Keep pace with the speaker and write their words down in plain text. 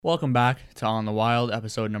Welcome back to On the Wild,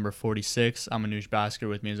 episode number 46. I'm Anuj Basker.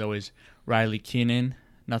 With me, as always, Riley Keenan.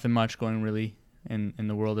 Nothing much going really in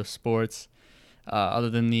the world of sports, other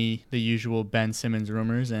than the usual Ben Simmons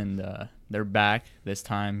rumors, and they're back this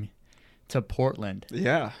time to Portland.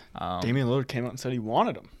 Yeah, Damian Lillard came out and said he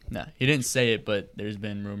wanted him. No, he didn't say it, but there's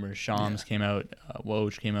been rumors. Shams came out,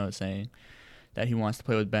 Woj came out saying that he wants to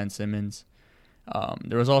play with Ben Simmons.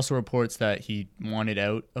 There was also reports that he wanted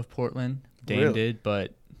out of Portland. Dame did,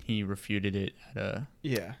 but he refuted it at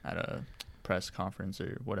a press conference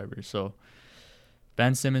or whatever. So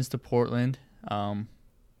Ben Simmons to Portland.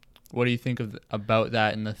 What do you think about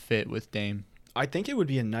that and the fit with Dame? I think it would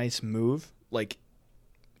be a nice move. Like,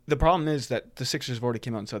 the problem is that the Sixers have already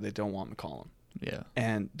came out and said they don't want McCollum. Yeah.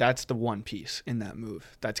 And that's the one piece in that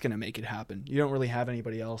move that's going to make it happen. You don't really have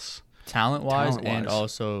anybody else. Talent-wise and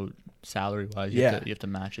also salary-wise. You have to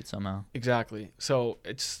match it somehow. Exactly. So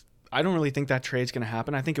I don't really think that trade's going to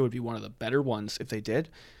happen. I think it would be one of the better ones if they did,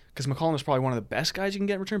 because McCollum is probably one of the best guys you can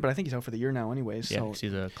get in return, but I think he's out for the year now anyways. Yeah, because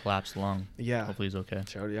he's a collapsed lung. Yeah. Hopefully he's okay.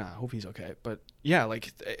 So, yeah, I hope he's okay. But, yeah,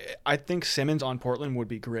 I think Simmons on Portland would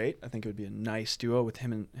be great. I think it would be a nice duo with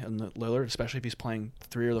him and Lillard, especially if he's playing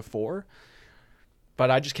 3 or the 4. But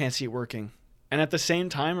I just can't see it working. And at the same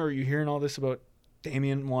time, are you hearing all this about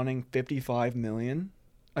Damian wanting $55 million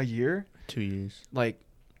a year? 2 years. Like,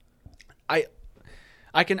 I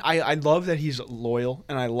love that he's loyal,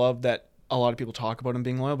 and I love that a lot of people talk about him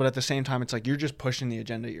being loyal, but at the same time, it's like you're just pushing the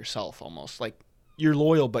agenda yourself almost. Like, you're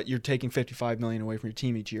loyal, but you're taking $55 million away from your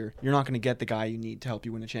team each year. You're not going to get the guy you need to help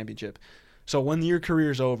you win a championship. So when your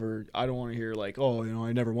career's over, I don't want to hear like, oh,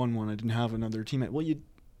 I never won one. I didn't have another teammate. Well, you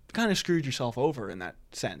kind of screwed yourself over in that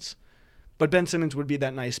sense. But Ben Simmons would be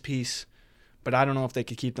that nice piece, but I don't know if they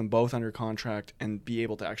could keep them both under contract and be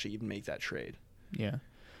able to actually even make that trade. Yeah.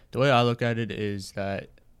 The way I look at it is that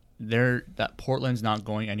Portland's not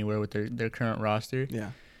going anywhere with their current roster.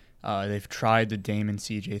 Yeah. They've tried the Dame and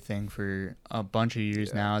CJ thing for a bunch of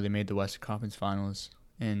years now. They made the Western Conference Finals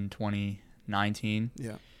in 2019.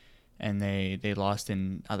 Yeah. And they lost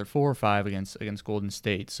in either 4 or 5 against Golden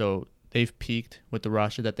State. So they've peaked with the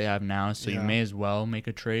roster that they have now. So you may as well make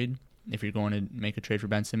a trade if you're going to make a trade for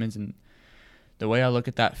Ben Simmons. And the way I look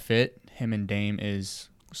at that fit, him and Dame, is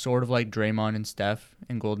sort of like Draymond and Steph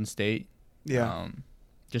in Golden State. Yeah.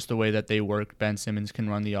 Just the way that they work. Ben Simmons can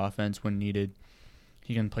run the offense when needed.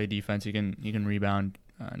 He can play defense. He can rebound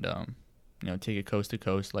and take it coast to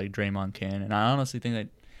coast like Draymond can. And I honestly think that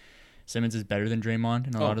Simmons is better than Draymond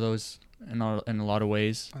in a lot of those in a lot of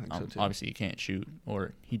ways. I think so too. Obviously, he can't shoot,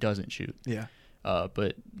 or he doesn't shoot. Yeah.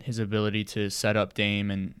 But his ability to set up Dame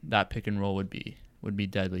and that pick and roll would be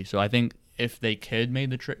deadly. So I think if they could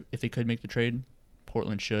make the trade,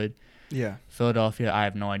 Portland should. Yeah. Philadelphia, I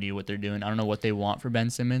have no idea what they're doing. I don't know what they want for Ben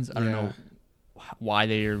Simmons. I don't know why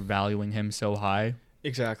they are valuing him so high.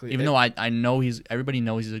 Exactly. Even though I know everybody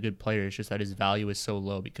knows he's a good player. It's just that his value is so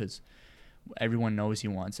low because everyone knows he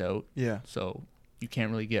wants out. Yeah. So you can't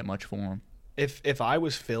really get much for him. If I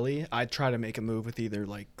was Philly, I'd try to make a move with either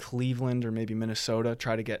like Cleveland or maybe Minnesota.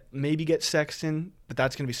 Try to get Sexton, but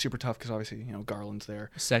that's going to be super tough because obviously Garland's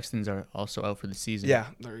there. Sextons are also out for the season. Yeah,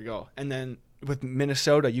 there you go. And then with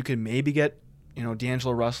Minnesota, you could maybe get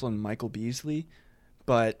D'Angelo Russell and Michael Beasley,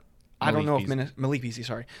 but I don't know if Malik Beasley.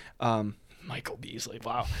 Sorry, Michael Beasley.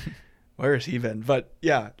 Wow. Where has he been? But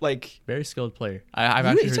yeah, like, very skilled player.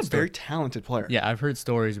 He's a very talented player. Yeah, I've heard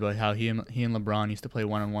stories about how he and LeBron used to play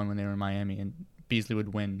 1-on-1 when they were in Miami, and Beasley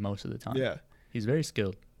would win most of the time. Yeah, he's very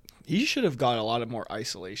skilled. He should have got a lot of more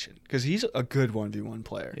isolation because he's a good 1v1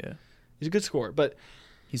 player. Yeah, he's a good scorer, but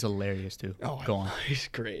he's hilarious too. Oh, go on. He's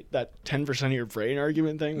great. That 10% of your brain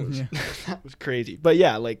argument thing was that was crazy. But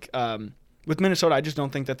yeah, like with Minnesota, I just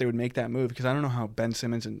don't think that they would make that move because I don't know how Ben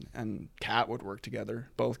Simmons and Cat would work together.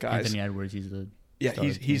 Both guys. Anthony Edwards, he's the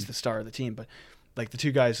he's the star of the team. But like the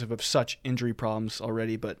two guys have such injury problems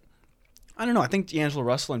already. But I don't know. I think D'Angelo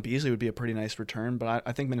Russell and Beasley would be a pretty nice return. But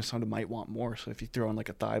I think Minnesota might want more. So if you throw in like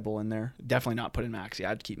a Thibault in there, definitely not put in Maxey.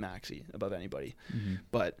 I'd keep Maxey above anybody.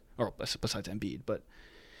 But besides Embiid. But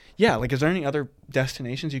yeah, like, is there any other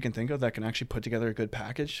destinations you can think of that can actually put together a good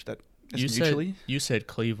package that? You said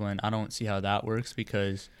Cleveland. I don't see how that works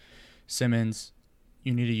because Simmons,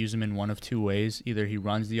 you need to use him in one of 2 ways. Either he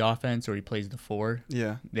runs the offense or he plays the 4.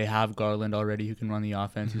 Yeah. They have Garland already who can run the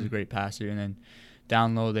offense. He's a great passer. And then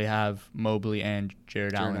down low they have Mobley and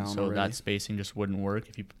Jared Allen. So already. That spacing just wouldn't work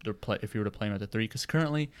if you were to play him at the 3. Because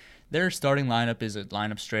currently their starting lineup is a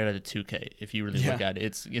lineup straight out of 2K. If you really look at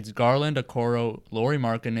it, it's Garland, Okoro, Lauri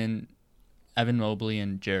Markkanen, Evan Mobley,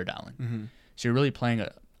 and Jared Allen. So you're really playing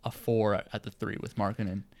a 4 at the 3 with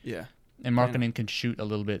Markkanen. Yeah. And Markkanen can shoot a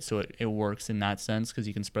little bit, so it works in that sense because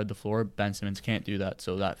he can spread the floor. Ben Simmons can't do that,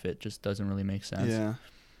 so that fit just doesn't really make sense. Yeah.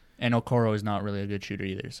 And Okoro is not really a good shooter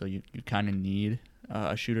either, so you kind of need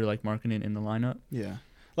a shooter like Markkanen in the lineup. Yeah.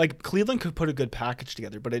 Like, Cleveland could put a good package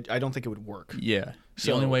together, but I don't think it would work. Yeah.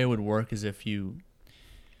 The only way it would work is if you...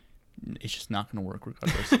 It's just not going to work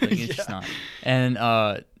regardless. Like, it's just not.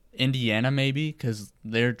 And Indiana maybe, because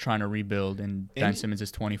they're trying to rebuild, and Ben Simmons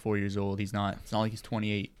is 24 years old. It's not like he's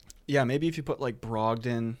 28. Yeah, maybe if you put, like,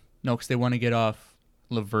 Brogdon... No, because they want to get off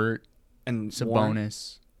LeVert and Sabonis. Warren.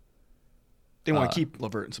 They want to keep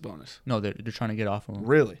LeVert and Sabonis. No, they're trying to get off of them.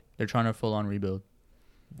 Really? They're trying to full-on rebuild.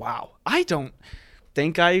 Wow. I don't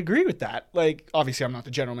think I agree with that. Like, obviously, I'm not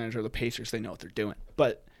the general manager of the Pacers. They know what they're doing.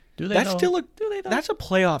 But that's still that's a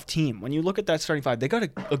playoff team. When you look at that starting five, they got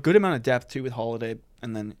a good amount of depth, too, with Holiday.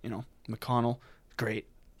 And then, McConnell, great.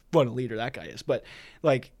 What a leader that guy is. But,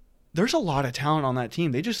 like, there's a lot of talent on that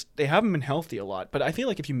team. They haven't been healthy a lot. But I feel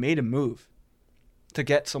like if you made a move to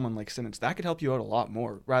get someone like Simmons, that could help you out a lot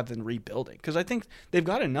more rather than rebuilding. Because I think they've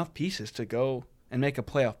got enough pieces to go and make a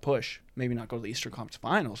playoff push. Maybe not go to the Eastern Conference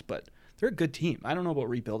Finals, but they're a good team. I don't know about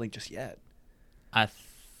rebuilding just yet. I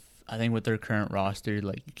think with their current roster,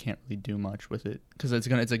 like, you can't really do much with it because it's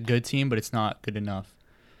a good team, but it's not good enough.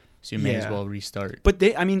 So you may as well restart. But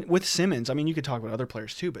with Simmons, you could talk about other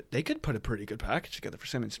players too, but they could put a pretty good package together for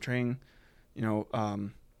Simmons.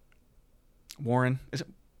 Warren, is it?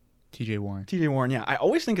 TJ Warren. TJ Warren, yeah. I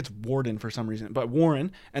always think it's Warden for some reason, but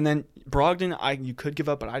Warren, and then Brogdon, you could give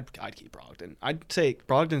up, but I'd keep Brogdon. I'd say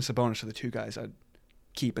Brogdon and Sabonis are the two guys I'd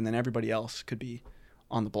keep, and then everybody else could be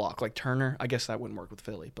on the block. Like Turner, I guess that wouldn't work with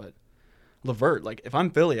Philly, but LeVert, like if I'm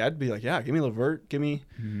Philly, I'd be like, yeah, give me LeVert, give me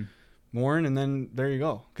Warren, and then there you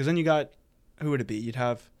go. Because then you got, who would it be? You'd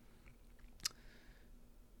have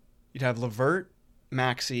LeVert,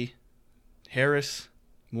 Maxey, Harris,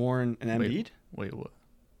 Warren, and Embiid. Wait, what?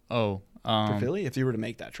 Oh. For Philly, if you were to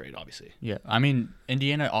make that trade, obviously. Yeah.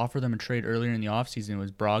 Indiana offered them a trade earlier in the offseason. It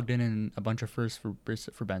was Brogdon and a bunch of firsts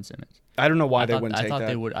for Ben Simmons. I don't know why they wouldn't take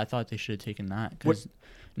that. I thought they should have taken that. Because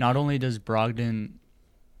not only does Brogdon...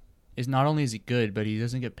 Not only is he good, but he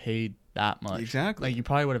doesn't get paid that much. Exactly. Like, you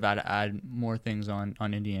probably would have had to add more things on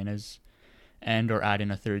Indiana's end or add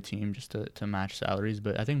in a third team just to match salaries.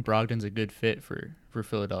 But I think Brogdon's a good fit for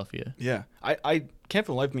Philadelphia. Yeah. I can't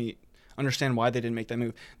for the life of me understand why they didn't make that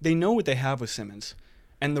move. They know what they have with Simmons,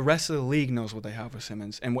 and the rest of the league knows what they have with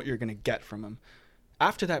Simmons and what you're going to get from him.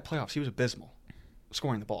 After that playoffs, he was abysmal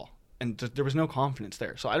scoring the ball, and there was no confidence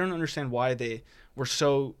there. So I don't understand why they were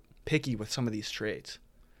so picky with some of these trades.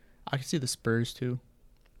 I can see the Spurs, too.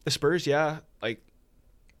 The Spurs, yeah. Like,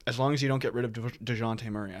 as long as you don't get rid of DeJounte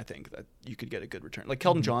Murray, I think that you could get a good return. Like,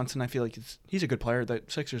 Keldon Johnson, I feel like he's a good player. The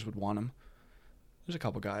Sixers would want him. There's a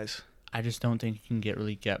couple guys. I just don't think you can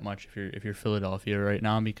really get much if you're Philadelphia right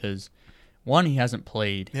now because, one, he hasn't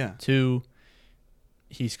played. Yeah. Two,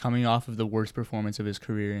 he's coming off of the worst performance of his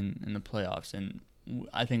career in the playoffs, and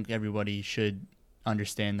I think everybody should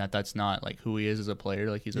understand that that's not like who he is as a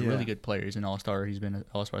player. Like, he's a really good player. He's an all-star. He's been an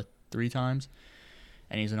all-star 3 times,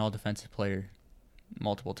 and he's an all-defensive player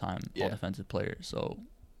multiple times. All-defensive player. So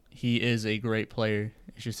he is a great player.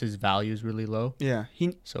 It's just his value is really low. Yeah.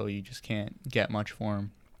 So you just can't get much for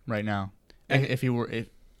him right now. And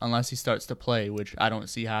Unless he starts to play, which I don't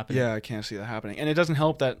see happening. Yeah, I can't see that happening. And it doesn't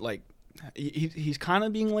help that, like, he's kind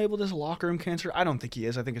of being labeled as a locker room cancer. I don't think he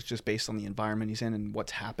is. I think it's just based on the environment he's in and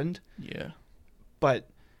what's happened. Yeah. But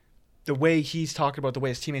the way he's talking about, the way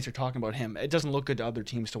his teammates are talking about him, it doesn't look good to other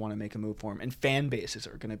teams to want to make a move for him. And fan bases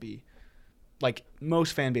are going to be, like,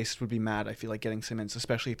 most fan bases would be mad, I feel like, getting Simmons,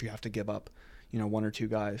 especially if you have to give up, 1 or 2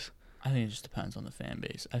 guys. I think it just depends on the fan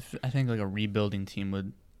base. I think, like, a rebuilding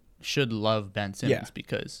team should love Ben Simmons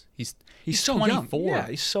because he's so 24. Young. Yeah,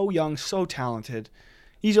 he's so young, so talented.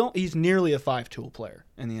 He's nearly a 5-tool player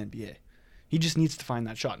in the NBA. He just needs to find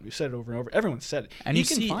that shot. And we've said it over and over. Everyone's said it. And he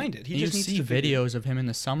can find it. He just needs to videos of him in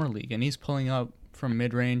the summer league, and he's pulling up from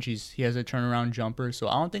mid-range. He has a turnaround jumper. So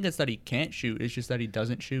I don't think it's that he can't shoot. It's just that he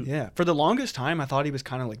doesn't shoot. Yeah. For the longest time, I thought he was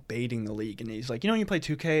kind of like baiting the league. And he's like, when you play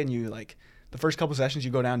 2K and you like the first couple sessions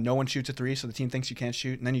you go down, no one shoots a 3, so the team thinks you can't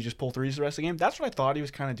shoot, and then you just pull 3s the rest of the game. That's what I thought he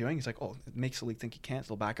was kind of doing. He's like, it makes the league think he can't, so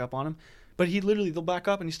they'll back up on him. But they'll back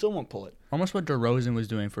up and he still won't pull it. Almost what DeRozan was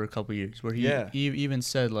doing for a couple years, where he even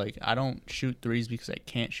said, like, I don't shoot 3s because I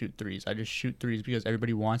can't shoot 3s. I just shoot 3s because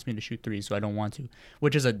everybody wants me to shoot 3s, so I don't want to.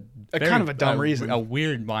 Which is a kind of a dumb reason. A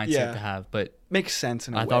weird mindset to have, but makes sense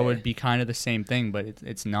in a way. I thought it would be kind of the same thing, but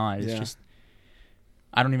it's not. It's just,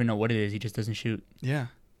 I don't even know what it is. He just doesn't shoot. Yeah.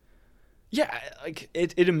 Yeah, like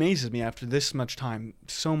it amazes me after this much time.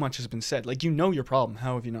 So much has been said. Like, your problem.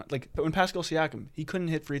 How have you not? Like, but when Pascal Siakam, he couldn't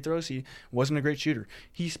hit free throws. He wasn't a great shooter.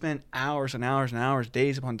 He spent hours and hours and hours,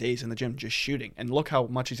 days upon days in the gym just shooting. And look how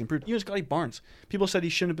much he's improved. Even Scotty Barnes. People said he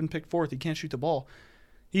shouldn't have been picked fourth. He can't shoot the ball.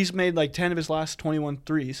 He's made like 10 of his last 21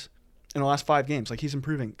 threes in the last 5 games. Like, he's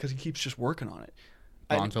improving because he keeps just working on it.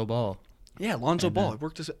 Lonzo Ball. Yeah, Lonzo Ball. He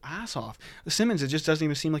worked his ass off. Simmons, it just doesn't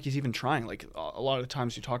even seem like he's even trying. Like, a lot of the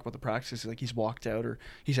times you talk about the practices, like he's walked out or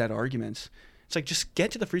he's had arguments. It's like, just get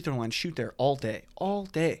to the free throw line, shoot there all day. All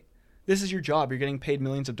day. This is your job. You're getting paid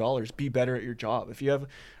millions of dollars. Be better at your job. If you have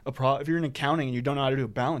if you're in accounting and you don't know how to do a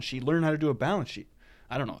balance sheet, learn how to do a balance sheet.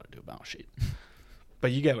 I don't know how to do a balance sheet.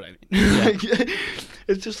 But you get what I mean. Yeah.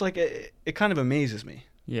 It's just like, it kind of amazes me.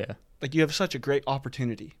 Yeah. Like, you have such a great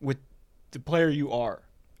opportunity with the player you are.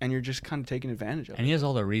 And you're just kind of taking advantage of it. And he has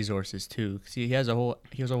all the resources too. See, he has a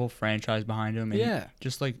whole franchise behind him. And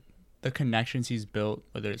just like the connections he's built,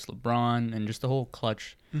 whether it's LeBron and just the whole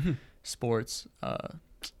Clutch sports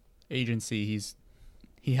agency,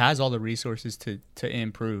 he has all the resources to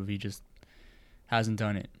improve. He just hasn't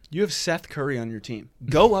done it. You have Seth Curry on your team.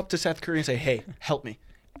 Go up to Seth Curry and say, "Hey, help me.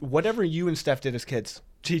 Whatever you and Steph did as kids,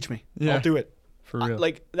 teach me. Yeah. I'll do it." For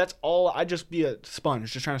real. That's all. I'd just be a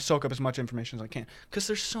sponge, just trying to soak up as much information as I can. Because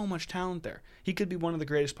there's so much talent there. He could be one of the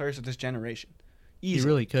greatest players of this generation. Easily. He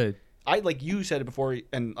really could. Like you said it before,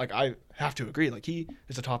 and like I have to agree. Like, he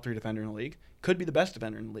is a top 3 defender in the league. Could be the best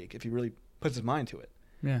defender in the league if he really puts his mind to it.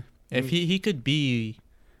 Yeah. If he could be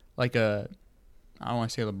like I don't want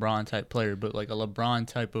to say a LeBron type player, but like a LeBron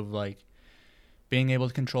type of like being able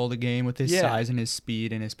to control the game with his size and his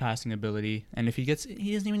speed and his passing ability. And if he doesn't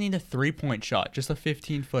even need a 3-point shot, just a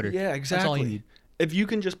 15-footer. Yeah, exactly. That's all you need. If you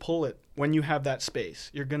can just pull it when you have that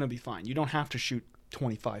space, you're going to be fine. You don't have to shoot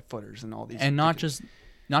 25-footers and all these. And not just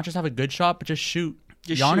have a good shot, but just shoot.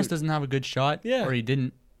 Giannis doesn't have a good shot, or he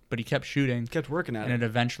didn't, but he kept shooting. Kept working at it. And it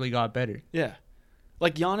eventually got better. Yeah.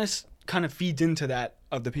 Like, Giannis kind of feeds into that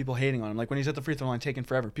of the people hating on him. Like, when he's at the free throw line taking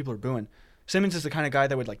forever, people are booing. Simmons is the kind of guy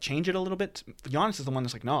that would like change it a little bit. Giannis is the one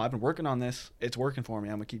that's like, no, I've been working on this. It's working for me.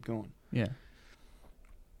 I'm going to keep going. Yeah.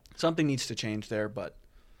 Something needs to change there, but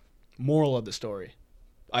moral of the story,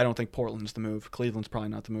 I don't think Portland's the move. Cleveland's probably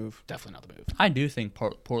not the move. Definitely not the move. I do think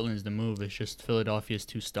Portland's the move. It's just Philadelphia's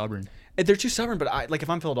too stubborn. They're too stubborn, but if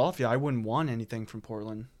I'm Philadelphia, I wouldn't want anything from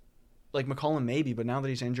Portland. Like, McCollum maybe, but now that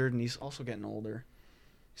he's injured and he's also getting older,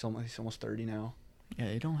 he's almost 30 now. Yeah,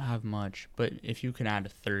 they don't have much, but if you can add a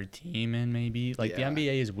third team in, maybe the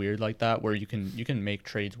NBA is weird like that, where you can make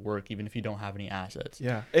trades work even if you don't have any assets.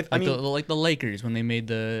 Yeah, like the Lakers when they made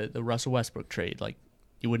the Russell Westbrook trade, like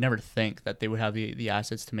you would never think that they would have the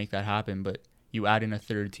assets to make that happen, but you add in a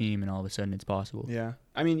third team and all of a sudden it's possible. Yeah,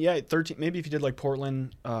 I mean, 13. Maybe if you did like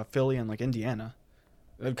Portland, Philly, and like Indiana,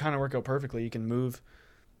 it would kind of work out perfectly. You can move,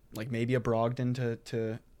 like maybe a Brogdon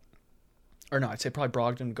to, or no, I'd say probably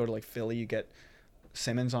Brogdon would go to like Philly. You get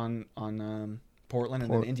Simmons on Portland,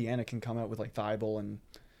 and then Indiana can come out with like Thibault and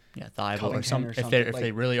Thibault or something. If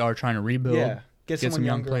they really are trying to rebuild, get someone some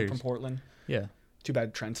younger players from Portland. Yeah. Too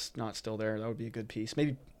bad Trent's not still there. That would be a good piece.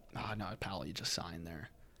 Maybe, Powell, you just signed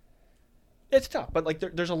there. It's tough, but like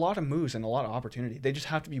there's a lot of moves and a lot of opportunity. They just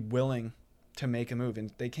have to be willing to make a move,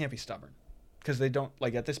 and they can't be stubborn because they don't,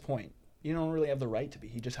 like, at this point, you don't really have the right to be.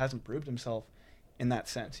 He just hasn't proved himself in that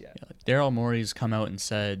sense yet. Yeah, like Daryl Morey's come out and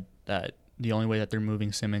said that the only way that they're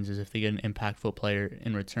moving Simmons is if they get an impactful player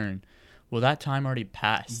in return. Well, that time already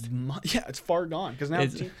passed. Yeah, it's far gone because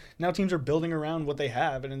now teams are building around what they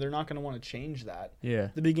have, and they're not going to want to change that. Yeah.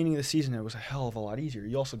 The beginning of the season, it was a hell of a lot easier.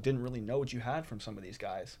 You also didn't really know what you had from some of these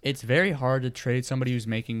guys. It's very hard to trade somebody who's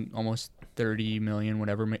making almost $30 million,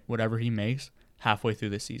 whatever he makes, halfway through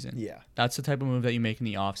the season. Yeah. That's the type of move that you make in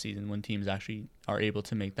the offseason when teams actually are able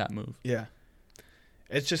to make that move. Yeah.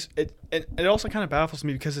 It's just it also kind of baffles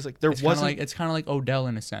me because it's like it's kind of like Odell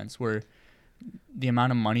in a sense, where the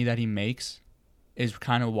amount of money that he makes is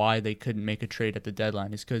kind of why they couldn't make a trade at the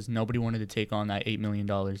deadline, is because nobody wanted to take on that $8 million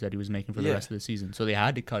that he was making for the rest of the season, so they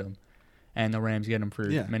had to cut him, and the Rams get him for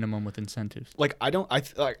minimum with incentives. Like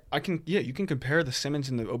you can compare the Simmons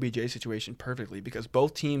and the OBJ situation perfectly because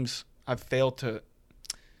both teams have failed to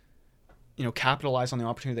capitalize on the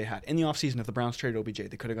opportunity they had in the offseason. If the Browns traded OBJ,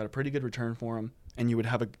 they could have got a pretty good return for him, and you would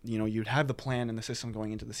have you'd have the plan and the system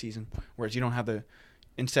going into the season, whereas you don't have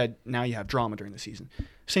instead now you have drama during the season.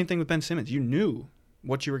 Same thing with Ben Simmons. You knew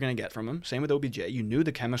what you were going to get from him. Same with OBJ. You knew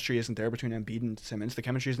the chemistry isn't there between Embiid and Simmons. The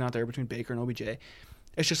chemistry is not there between Baker and OBJ.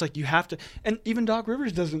 It's just like you have to, and even Doc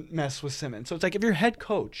Rivers doesn't mess with Simmons. So it's like if your head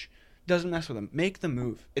coach doesn't mess with him, make the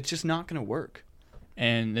move. It's just not going to work.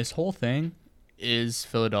 And this whole thing is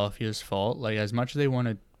Philadelphia's fault. Like, as much as they want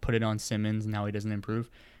to put it on Simmons and how he doesn't improve.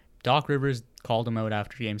 Doc Rivers called him out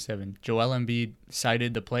after Game 7. Joel Embiid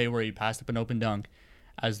cited the play where he passed up an open dunk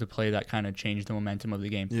as the play that kind of changed the momentum of the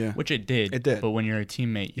game. Yeah. Which it did. It did. But when you're a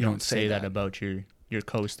teammate, you don't say that about your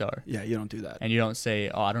co-star. Yeah, you don't do that. And you don't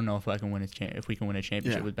say, "Oh, I don't know if I can win if we can win a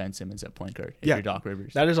championship with Ben Simmons at point guard." If you're Doc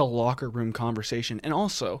Rivers. That is a locker room conversation. And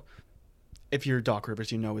also, if you're Doc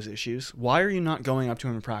Rivers, you know his issues. Why are you not going up to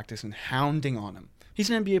him in practice and hounding on him? He's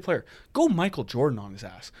an NBA player. Go Michael Jordan on his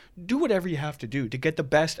ass. Do whatever you have to do to get the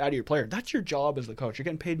best out of your player. That's your job as the coach. You're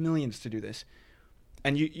getting paid millions to do this.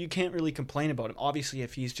 And you can't really complain about him. Obviously,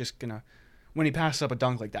 if he's just going to, when he passes up a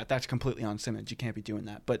dunk like that, that's completely on Simmons. You can't be doing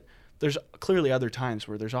that. But there's clearly other times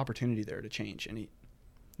where there's opportunity there to change. And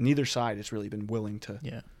neither side has really been willing to.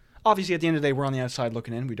 Yeah. Obviously, at the end of the day, we're on the outside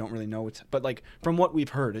looking in. We don't really know but like from what we've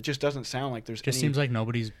heard, it just doesn't sound like there's. Just seems like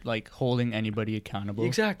nobody's like holding anybody accountable.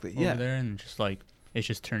 Exactly. Over there, and just like it's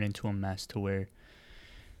just turned into a mess to where.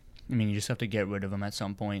 I mean, you just have to get rid of them at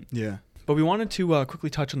some point. Yeah. But we wanted to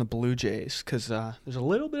quickly touch on the Blue Jays because there's a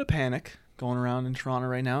little bit of panic going around in Toronto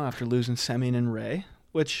right now after losing Semien and Ray,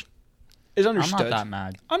 which is understood. I'm not that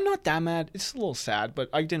mad. I'm not that mad. It's a little sad, but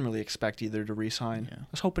I didn't really expect either to re-sign. Yeah. I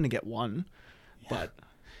was hoping to get one, but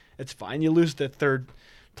it's fine. You lose the third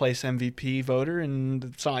place MVP voter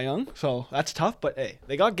and Cy Young, so that's tough. But hey,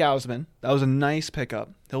 they got Gausman. That was a nice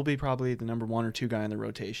pickup. He'll be probably the number 1 or 2 guy in the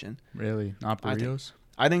rotation. Really? Not Berrios?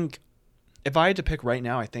 I think if I had to pick right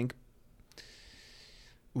now, I think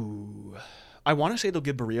I want to say they'll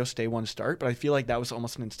give Berrios day 1 start, but I feel like that was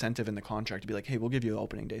almost an incentive in the contract to be like, hey, we'll give you an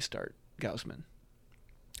opening day start, Gausman.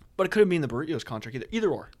 But it couldn't be in the Berrios contract either. Either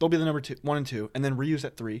or. They'll be the number 1 and 2, and then Rios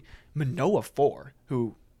at 3. Manoah 4,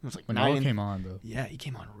 who was like Manoah came on, though. Yeah, he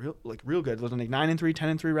came on real good. It was like 9-3,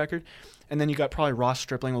 10-3 record. And then you got probably Ross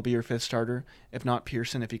Stripling will be your 5th starter. If not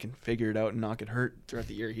Pearson, if he can figure it out and not get hurt throughout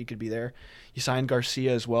the year, he could be there. You signed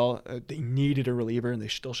Garcia as well. They needed a reliever, and they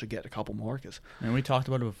still should get a couple more. And we talked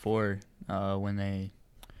about it before when they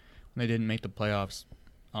didn't make the playoffs.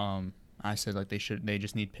 I said like they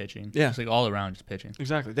just need pitching. Yeah, it's like all around just pitching.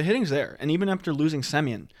 Exactly, the hitting's there, and even after losing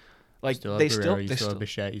Semien, like still they have still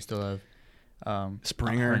Bichette. You still have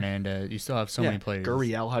Springer, Hernandez. You still have so many players.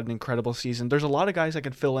 Gurriel had an incredible season. There's a lot of guys that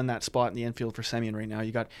can fill in that spot in the infield for Semien right now.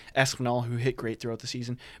 You got Espinal, who hit great throughout the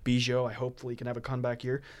season. Bijou, I hopefully can have a comeback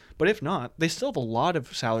year. But if not, they still have a lot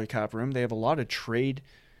of salary cap room. They have a lot of trade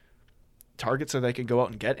targets that they can go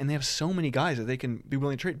out and get, and they have so many guys that they can be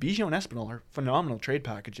willing to trade. Bijou and Espinal are phenomenal trade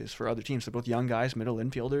packages for other teams. They're both young guys, middle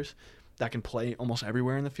infielders that can play almost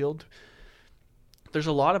everywhere in the field. There's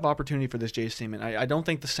a lot of opportunity for this Jays team, and I don't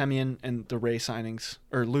think the Semien and the Ray signings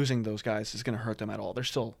or losing those guys is going to hurt them at all. They're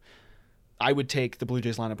still, I would take the Blue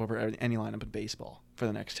Jays lineup over any lineup in baseball for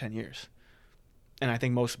the next 10 years. And I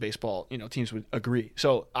think most baseball, teams would agree.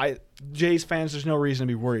 So Jays fans, there's no reason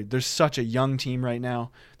to be worried. There's such a young team right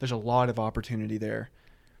now. There's a lot of opportunity there.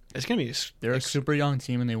 It's going to be they're a super young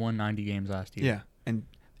team, and they won 90 games last year. Yeah, and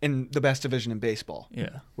in the best division in baseball.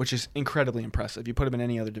 Yeah. Which is incredibly impressive. You put them in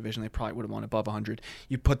any other division, they probably would have won above 100.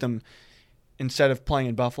 You put them, instead of playing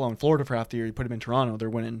in Buffalo and Florida for half the year, you put them in Toronto, they're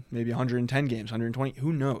winning maybe 110 games, 120.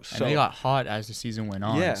 Who knows? And they got hot as the season went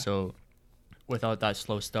on. Yeah. So without that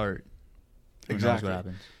slow start, who knows what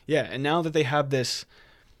happens? Yeah, and now that they have this,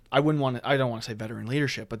 I don't want to say veteran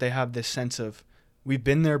leadership, but they have this sense of, we've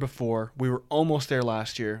been there before, we were almost there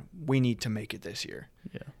last year, we need to make it this year.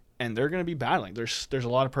 Yeah. And they're going to be battling. There's a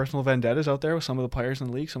lot of personal vendettas out there with some of the players in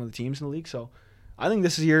the league, some of the teams in the league. So I think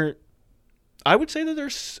this is year. I would say that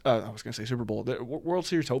there's. I was going to say Super Bowl, World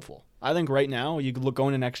Series hopeful. I think right now you could look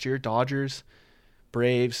going to next year. Dodgers,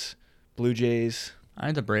 Braves, Blue Jays. I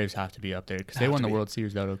think the Braves have to be up there because they won the World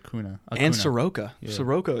Series without Acuna. And Soroka. Yeah.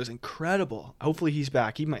 Soroka is incredible. Hopefully he's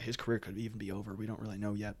back. His career could even be over. We don't really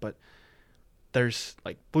know yet, but there's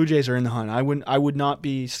Blue Jays are in the hunt. I would not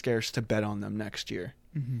be scarce to bet on them next year.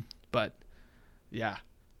 Mm-hmm. But, yeah.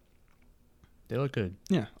 They look good.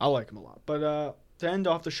 Yeah, I like them a lot. But to end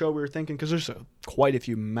off the show, we were thinking, because there's quite a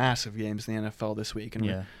few massive games in the NFL this week.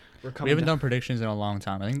 And we're coming we haven't done predictions in a long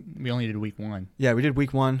time. I think we only did week 1. Yeah, we did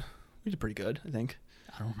week 1. We did pretty good, I think.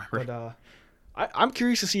 I don't remember. But I'm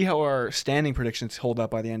curious to see how our standing predictions hold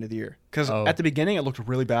up by the end of the year. Because at the beginning, it looked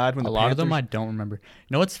really bad. When a lot of them I don't remember.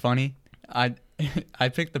 You know what's funny? I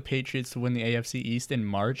picked the Patriots to win the AFC East in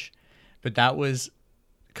March, but that was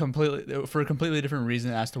for a completely different reason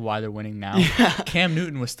as to why they're winning now. Yeah. Cam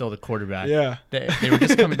Newton was still the quarterback. Yeah, they were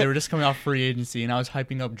just coming. They were just coming off free agency, and I was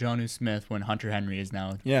hyping up Jonnu Smith when Hunter Henry is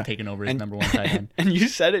now taking over as number 1 tight end. And you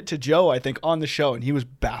said it to Joe, I think, on the show, and he was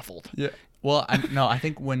baffled. Yeah. Well, I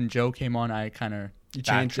think when Joe came on, I kind of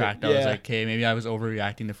backtracked. I was like, okay, maybe I was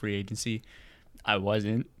overreacting to free agency. I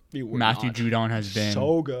wasn't. Matthew Judon has been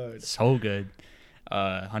so good. So good.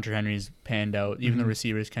 Hunter Henry's panned out. Even the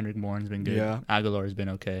receivers, Kendrick Bourne's been good. Yeah. Aguilar's been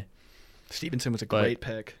okay. Stevenson was a great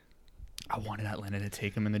pick. I wanted Atlanta to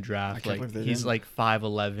take him in the draft. Like he's like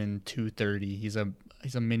 5'11", 230. He's a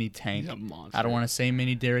mini tank. He's a monster. I don't want to say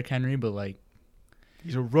mini Derrick Henry, but like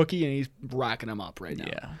he's a rookie and he's racking them up right now.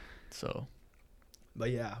 Yeah. So,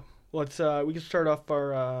 but yeah, let's we can start off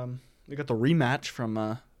our we got the rematch from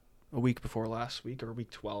a week before last week, or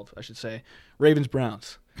week 12, I should say. Ravens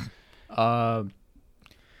Browns. Browns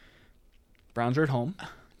are at home,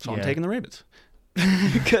 so I'm taking the Ravens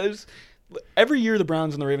because every year the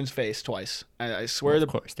Browns and the Ravens face twice. I swear. Of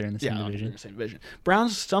course, they're in the same division. They're in the same division.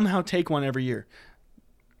 Browns somehow take one every year.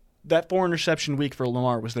 That 4-interception week for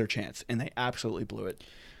Lamar was their chance, and they absolutely blew it.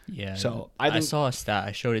 Yeah. So I saw a stat.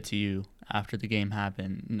 I showed it to you after the game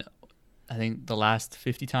happened. I think the last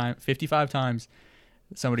 55 times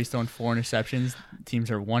somebody's thrown 4 interceptions.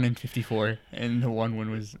 Teams are 1-54, and the one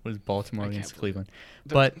win was Baltimore against Cleveland.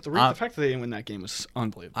 But the fact that they didn't win that game was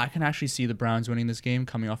unbelievable. I can actually see the Browns winning this game,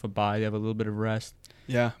 coming off a bye. They have a little bit of rest.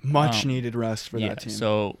 Yeah, much needed rest for that team.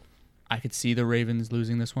 So I could see the Ravens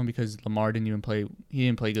losing this one because Lamar didn't even play. He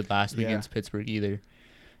didn't play good last week against Pittsburgh either,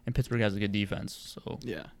 and Pittsburgh has a good defense. So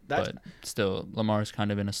yeah, but still, Lamar's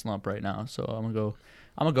kind of in a slump right now. So I'm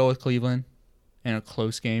gonna go with Cleveland in a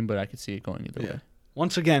close game, but I could see it going either way.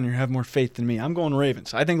 Once again, you have more faith than me. I'm going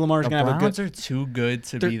Ravens. I think Lamar's going to have a good... The Browns are too good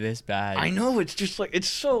to be this bad. I know. It's just like... It's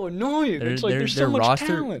so annoying. It's like there's so much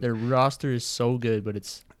talent. Their roster is so good, but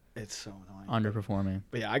it's so annoying. Underperforming.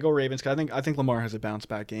 But yeah, I go Ravens because I think Lamar has a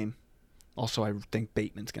bounce-back game. Also, I think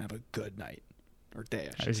Bateman's going to have a good night. Or day,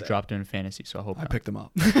 I should say. Dropped him in fantasy, so I hope I picked him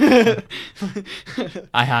up.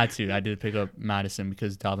 I had to. I did pick up Madison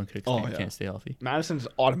because Dalvin Cook can't stay healthy. Madison's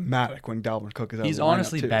automatic when Dalvin Cook is out. He's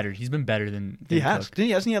honestly better. He's been better than he has.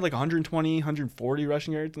 Hasn't he had like 120, 140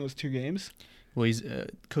 rushing yards in those 2 games? Well,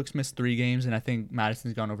 Cook's missed 3 games, and I think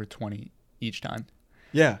Madison's gone over 20 each time.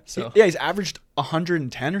 Yeah. So he's averaged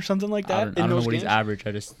 110 or something like that. I don't know what he's averaged.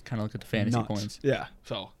 I just kind of look at the fantasy points. Yeah.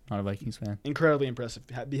 So not a Vikings fan. Incredibly impressive.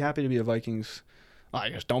 Be happy to be a Vikings. I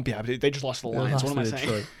guess don't be happy. They just lost to the Lions. What am I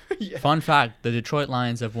saying? Fun fact: the Detroit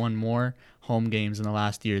Lions have won more home games in the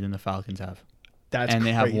last year than the Falcons have. That's and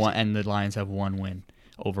crazy. They have one, and the Lions have 1 win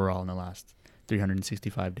overall in the last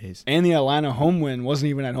 365 days. And the Atlanta home win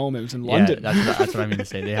wasn't even at home; it was in London. That's what I mean to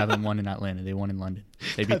say. They haven't won in Atlanta. They won in London.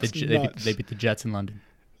 They beat they beat the Jets in London.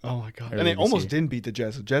 Oh my god! And they almost didn't beat the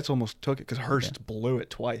Jets. The Jets almost took it because Hurst blew it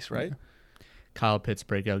twice, right? Yeah. Kyle Pitts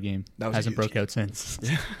breakout game. Hasn't broke out since.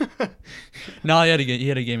 Yeah. No, he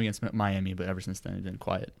had a game against Miami, but ever since then he's been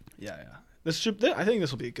quiet. Yeah. I think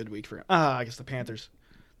this will be a good week for him. I guess the Panthers,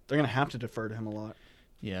 they're gonna have to defer to him a lot.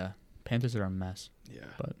 Yeah, Panthers are a mess. Yeah,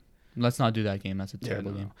 but let's not do that game. That's a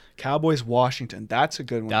terrible game. Cowboys Washington. That's a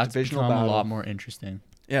good one. That's divisional battle. A lot more interesting.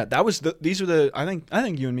 Yeah, these are the. I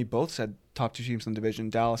think you and me both said top 2 teams in the division: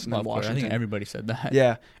 Dallas and then Washington. I think everybody said that.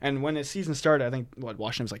 Yeah, and when the season started, I think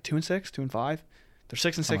Washington was like 2-6, 2-5.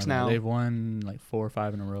 They're 6-6 now. They've won like 4 or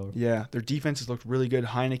 5 in a row. Yeah, their defense has looked really good.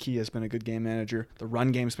 Heineke has been a good game manager. The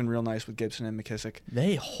run game's been real nice with Gibson and McKissick.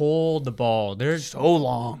 They hold the ball. They're so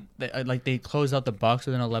long. They closed out the Bucs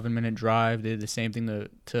with an 11-minute drive. They did the same thing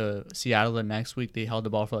to Seattle the next week. They held the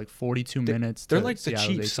ball for like 42 minutes. They're like the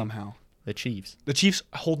Chiefs somehow. The Chiefs. The Chiefs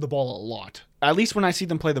hold the ball a lot. At least when I see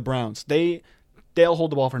them play the Browns, they'll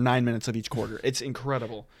hold the ball for 9 minutes of each quarter. It's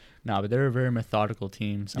incredible. No, but they're a very methodical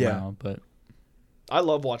team somehow. Yeah. But I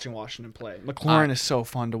love watching Washington play. McLaurin is so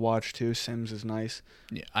fun to watch too. Sims is nice.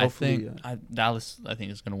 Yeah, Dallas I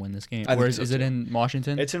think is going to win this game. Is it in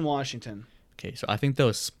Washington? It's in Washington. Okay, so I think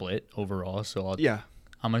they'll split overall. So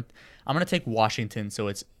I'm gonna take Washington. So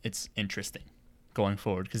it's interesting going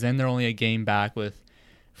forward because then they're only a game back with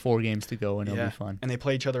 4 games to go and it'll be fun. And they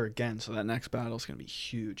play each other again, so that next battle is going to be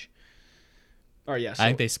huge. All right, so I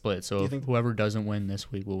think they split. So whoever doesn't win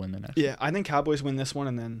this week will win the next. Yeah, I think Cowboys win this one,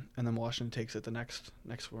 and then Washington takes it the next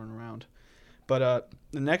one around. But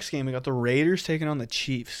the next game we got the Raiders taking on the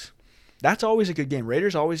Chiefs. That's always a good game.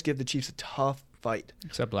 Raiders always give the Chiefs a tough fight.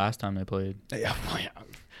 Except last time they played. Yeah, I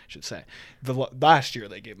should say last year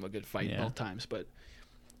they gave them a good fight both times, but.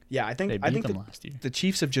 Yeah, I think them last year. The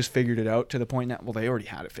Chiefs have just figured it out to the point now. Well, they already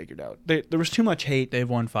had it figured out. There was too much hate. They've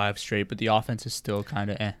won 5 straight, but the offense is still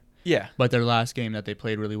kind of eh. Yeah. But their last game that they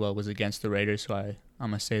played really well was against the Raiders, so I'm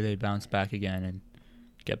going to say they bounce back again and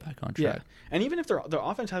get back on track. Yeah. And even if their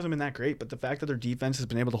offense hasn't been that great, but the fact that their defense has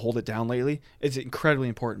been able to hold it down lately is incredibly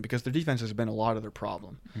important because their defense has been a lot of their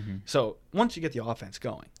problem. Mm-hmm. So once you get the offense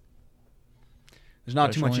going, There's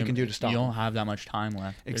not too much you can do to stop them. You them. don't have that much time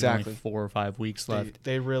left. Exactly. There's only 4 or 5 weeks left.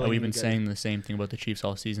 They really. We've been saying the same thing about the Chiefs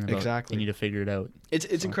all season. Exactly. They need to figure it out.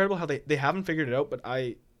 It's incredible how they haven't figured it out, but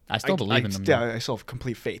I still believe in them. Yeah, I still have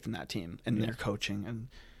complete faith in that team and their coaching, and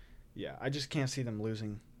I just can't see them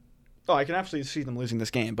losing. Oh, I can absolutely see them losing this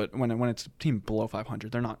game, but when it's a team below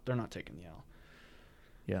 500, they're not taking the L.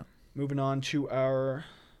 Yeah. Moving on to our,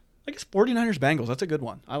 I guess 49ers Bengals. That's a good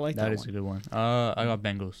one. I like that one. That is a good one. I got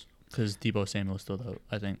Bengals because Deebo Samuel's still out,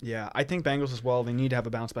 I think. Yeah, I think Bengals as well. They need to have a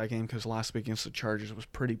bounce back game because last week against the Chargers was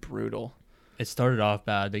pretty brutal. It started off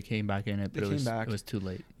bad. They came back in it, but it was too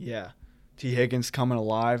late. Yeah. T. Higgins coming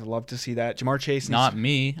alive. Love to see that. Jamar Chase. Not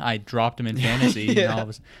me. I dropped him in fantasy. Yeah.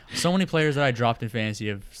 So many players that I dropped in fantasy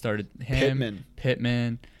have started. Him,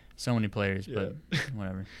 Pittman. So many players, but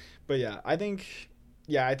whatever. But I think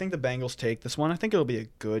the Bengals take this one. I think it'll be a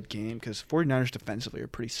good game because 49ers defensively are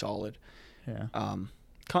pretty solid. Yeah.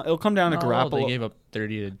 It'll come down to Garoppolo. They gave up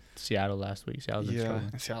 30 to Seattle last week. Seattle's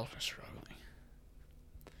struggling. Seattle's struggling.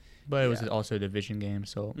 But it was also a division game,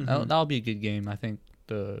 so that'll be a good game. I think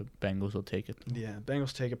the Bengals will take it. Yeah,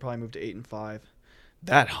 Bengals take it. Probably move to 8-5.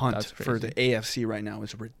 That hunt for the AFC right now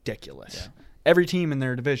is ridiculous. Yeah. Every team in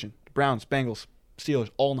their division, Browns, Bengals, Steelers,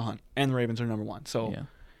 all in the hunt, and the Ravens are number 1. So,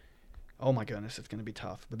 oh my goodness, it's going to be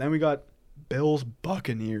tough. But then we got Bills,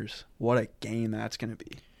 Buccaneers. What a game that's going to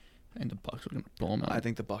be. I think the Bucs are going to blow them out. I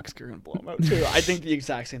think the Bucs are going to blow them out too. I think the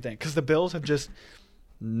exact same thing because the Bills have just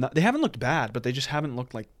they haven't looked bad, but they just haven't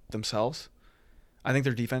looked like themselves. I think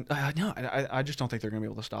their defense. I just don't think they're going to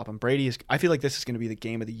be able to stop them. Brady is. I feel like this is going to be the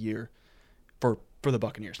game of the year for the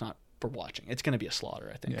Buccaneers, not for watching. It's going to be a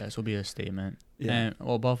slaughter, I think. Yeah, this will be a statement. Yeah.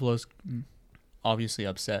 And Buffalo's obviously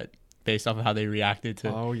upset based off of how they reacted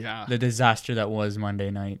to the disaster that was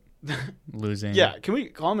Monday night, losing. Yeah, can we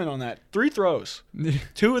comment on that? 3 throws.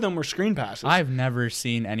 2 of them were screen passes. I've never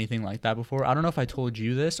seen anything like that before. I don't know if I told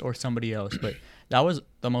you this or somebody else, but that was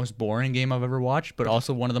the most boring game I've ever watched, but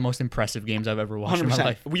also one of the most impressive games I've ever watched 100%. In my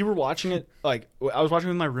life. We were watching it, I was watching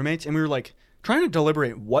with my roommates, and we were trying to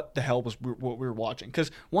deliberate what the hell was what we were watching.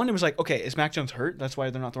 Because one, it was okay, is Mac Jones hurt? That's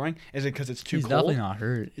why they're not throwing? Is it because it's too cold? He's definitely not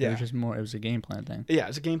hurt. Yeah. It was just more, it was a game plan thing. Yeah,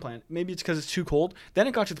 it's a game plan. Maybe it's because it's too cold. Then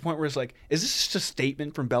it got to the point where it's is this just a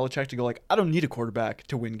statement from Belichick to go I don't need a quarterback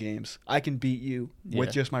to win games. I can beat you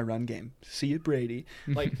with just my run game. See you, Brady.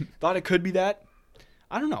 Thought it could be that.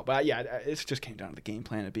 I don't know. But it just came down to the game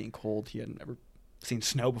plan of being cold. He hadn't ever seen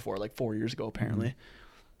snow before, 4 years ago, apparently. Mm-hmm.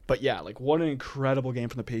 But what an incredible game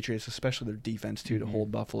from the Patriots, especially their defense too, to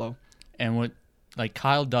hold Buffalo. And what,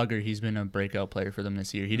 Kyle Duggar, he's been a breakout player for them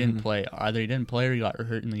this year. He didn't play. Either he didn't play or he got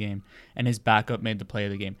hurt in the game, and his backup made the play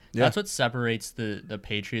of the game. Yeah. That's what separates the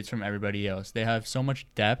Patriots from everybody else. They have so much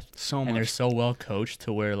depth, and they're so well coached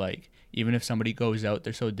to where even if somebody goes out,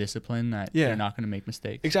 they're so disciplined that they're not going to make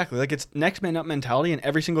mistakes. Exactly. It's next man up mentality, and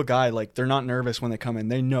every single guy, they're not nervous when they come in.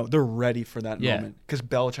 They know they're ready for that moment because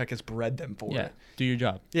Belichick has bred them for it. Yeah, do your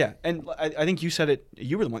job. Yeah, and I think you said it.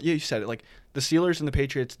 You were the one. Yeah, you said it. The Steelers and the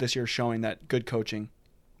Patriots this year are showing that good coaching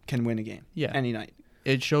can win a game any night.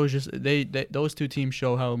 It shows just they those two teams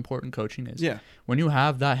show how important coaching is. Yeah. When you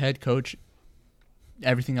have that head coach,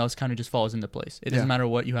 everything else kind of just falls into place. It doesn't matter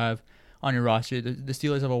what you have on your roster. The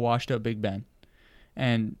Steelers have a washed-up Big Ben,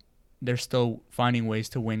 and they're still finding ways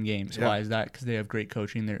to win games. Yeah. Why is that? Because they have great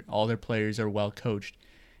coaching. All their players are well coached,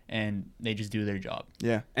 and they just do their job.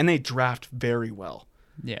 Yeah, and they draft very well.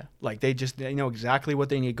 Yeah. They know exactly what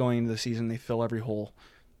they need going into the season. They fill every hole,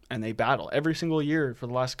 and they battle. Every single year for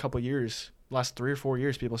the last couple of years, last 3 or 4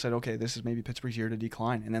 years, people said, okay, this is maybe Pittsburgh's year to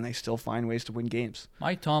decline, and then they still find ways to win games.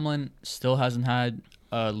 Mike Tomlin still hasn't had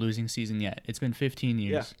a losing season yet. It's been 15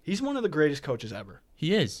 years. Yeah, he's one of the greatest coaches ever.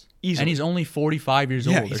 He is. Easily. And he's only 45 years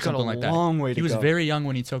old or something like that. He's got a long way to go. He was very young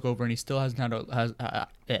when he took over, and he still hasn't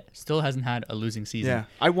had a losing season. Yeah,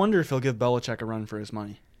 I wonder if he'll give Belichick a run for his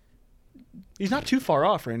money. He's not too far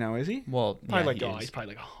off right now, is he? Well, probably he's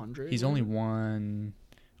probably 100. He's only one.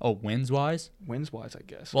 Oh, wins wise, I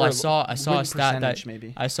guess. Well, I saw a stat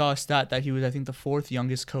that he was, I think, the 4th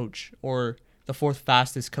youngest coach or the 4th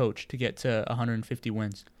fastest coach to get to 150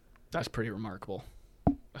 wins. That's pretty remarkable,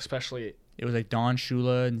 especially. It was Don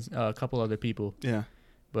Shula and a couple other people. Yeah,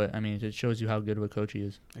 but I mean, it shows you how good of a coach he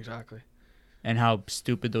is. Exactly, and how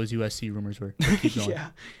stupid those USC rumors were. Keep going. Yeah,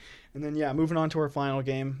 and then moving on to our final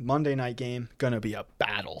game, Monday night game, gonna be a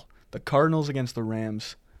battle. The Cardinals against the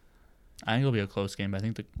Rams. I think it'll be a close game. But I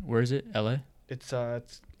think where is it? LA? It's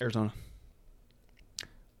Arizona.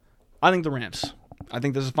 I think the Rams. I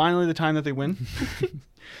think this is finally the time that they win.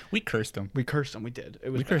 We cursed them. We did.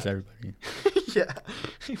 We cursed everybody. Yeah.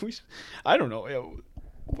 I don't know.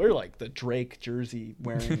 We're like the Drake jersey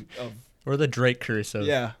wearing of. Or the Drake curse of.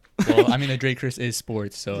 Yeah. Well, I mean, the Drake curse is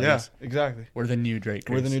sports, so yeah, exactly. We're the new Drake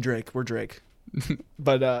curse. We're the new Drake. We're Drake.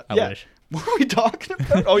 But I wish. What are we talking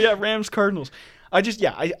about? Oh yeah, Rams Cardinals.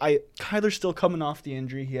 Kyler's still coming off the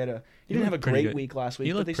injury. He didn't have a great week last week.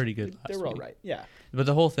 He looked pretty good last week. They were all right. Yeah. But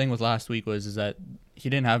the whole thing with last week is that he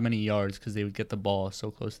didn't have many yards because they would get the ball so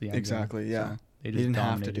close to the end zone. Exactly. Yeah. So he didn't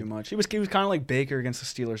have to do much. He was kind of like Baker against the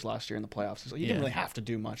Steelers last year in the playoffs. He didn't really have to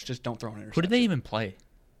do much. Just don't throw an interception. Who did they even play?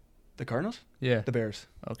 The Cardinals? Yeah. The Bears.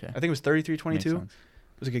 Okay. I think it was 33-22. It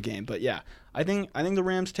was a good game. But yeah, I think the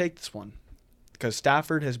Rams take this one because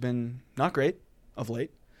Stafford has been not great of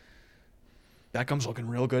late. Beckham's looking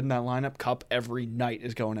real good in that lineup. Kupp every night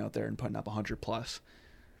is going out there and putting up 100+.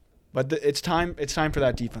 But it's time for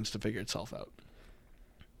that defense to figure itself out.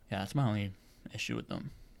 Yeah, that's my only issue with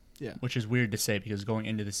them. Yeah. Which is weird to say because going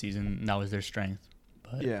into the season, that was their strength.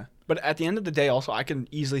 But yeah. But at the end of the day, also, I can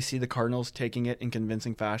easily see the Cardinals taking it in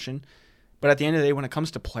convincing fashion. But at the end of the day, when it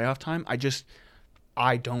comes to playoff time,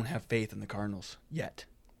 I don't have faith in the Cardinals yet.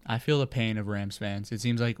 I feel the pain of Rams fans. It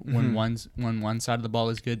seems like when one side of the ball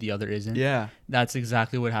is good, the other isn't. Yeah. That's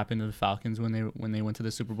exactly what happened to the Falcons when they went to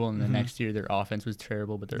the Super Bowl, and the next year their offense was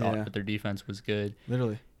terrible, but their defense was good.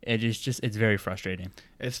 Literally. It's very frustrating.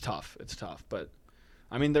 It's tough. But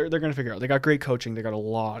I mean, they're going to figure it out. They got great coaching. They got a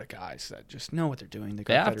lot of guys that just know what they're doing.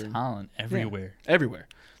 They have talent everywhere. Yeah, everywhere.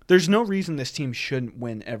 There's no reason this team shouldn't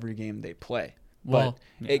win every game they play. Well,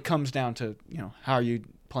 it comes down to, how are you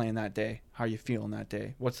playing that day? How are you feeling that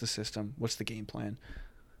day? What's the system? What's the game plan?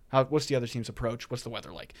 What's the other team's approach? What's the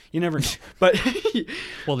weather like? You never know. But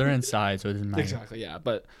well, they're inside, so it doesn't matter. Exactly, yeah.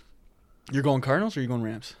 But you're going Cardinals or are you going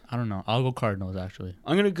Rams? I don't know. I'll go Cardinals, actually.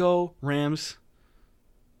 I'm going to go Rams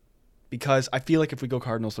because I feel like if we go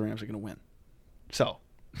Cardinals, the Rams are going to win. So,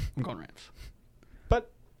 I'm going Rams. But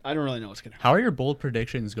I don't really know what's going to happen. How are your bold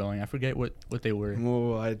predictions going? I forget what they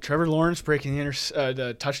were. Trevor Lawrence breaking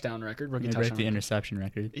the touchdown record. Rookie touchdown. Break the interception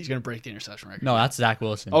record. He's going to break the interception record. No, that's Zach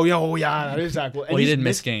Wilson. Oh, yeah, that is Zach Wilson. Well, he didn't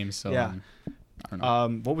miss games, so yeah. I don't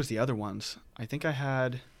know. What was the other ones? I think I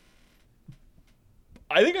had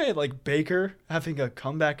like Baker having a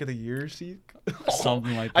comeback of the year season.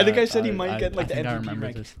 Something like that. I think I said he might get like the MVP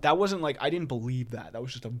rank. This. That wasn't like, I didn't believe that. That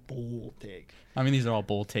was just a bold take. I mean, these are all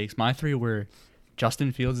bold takes. My three were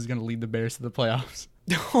Justin Fields is going to lead the Bears to the playoffs.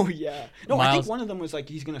 Oh, yeah. No, I think one of them was like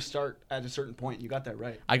he's going to start at a certain point. You got that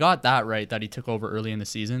right. I got that right, that he took over early in the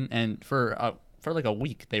season. And for like a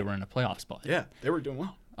week, they were in a playoff spot. Yeah, they were doing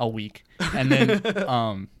well. A week. And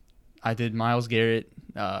then I did Myles Garrett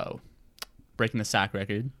breaking the sack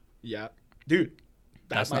record. Yeah. Dude,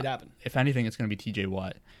 that might happen. If anything, it's going to be TJ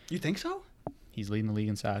Watt. You think so? He's leading the league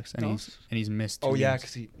in sacks, and he's missed 2 games. Yeah,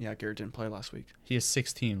 because Garrett didn't play last week. He has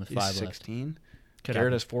 16 with 5 left. 16?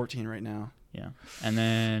 Garrett has 14 right now. Yeah. And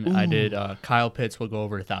then I did Kyle Pitts will go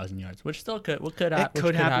over 1,000 yards, which still could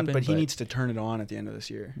happen, but he needs to turn it on at the end of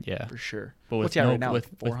this year. Yeah. For sure. But what's he at right now?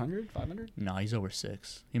 400? 500? No, he's over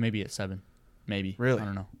 6. He may be at 7. Maybe. Really? I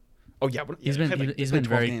don't know. Oh, yeah. He's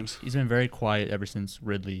been very quiet ever since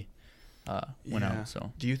Ridley went out.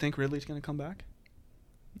 So. Do you think Ridley's going to come back?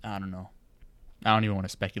 I don't know. I don't even want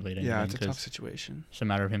to speculate anything. Yeah, it's a tough situation. It's a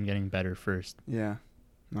matter of him getting better first. Yeah.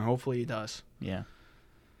 Well, hopefully he does. Yeah.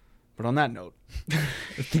 But on that note,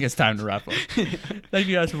 I think it's time to wrap up. Thank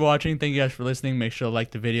you guys for watching. Thank you guys for listening. Make sure to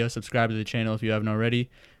like the video, subscribe to the channel if you haven't already.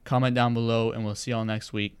 Comment down below, and we'll see y'all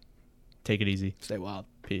next week. Take it easy. Stay wild.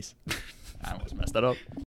 Peace. I almost messed that up.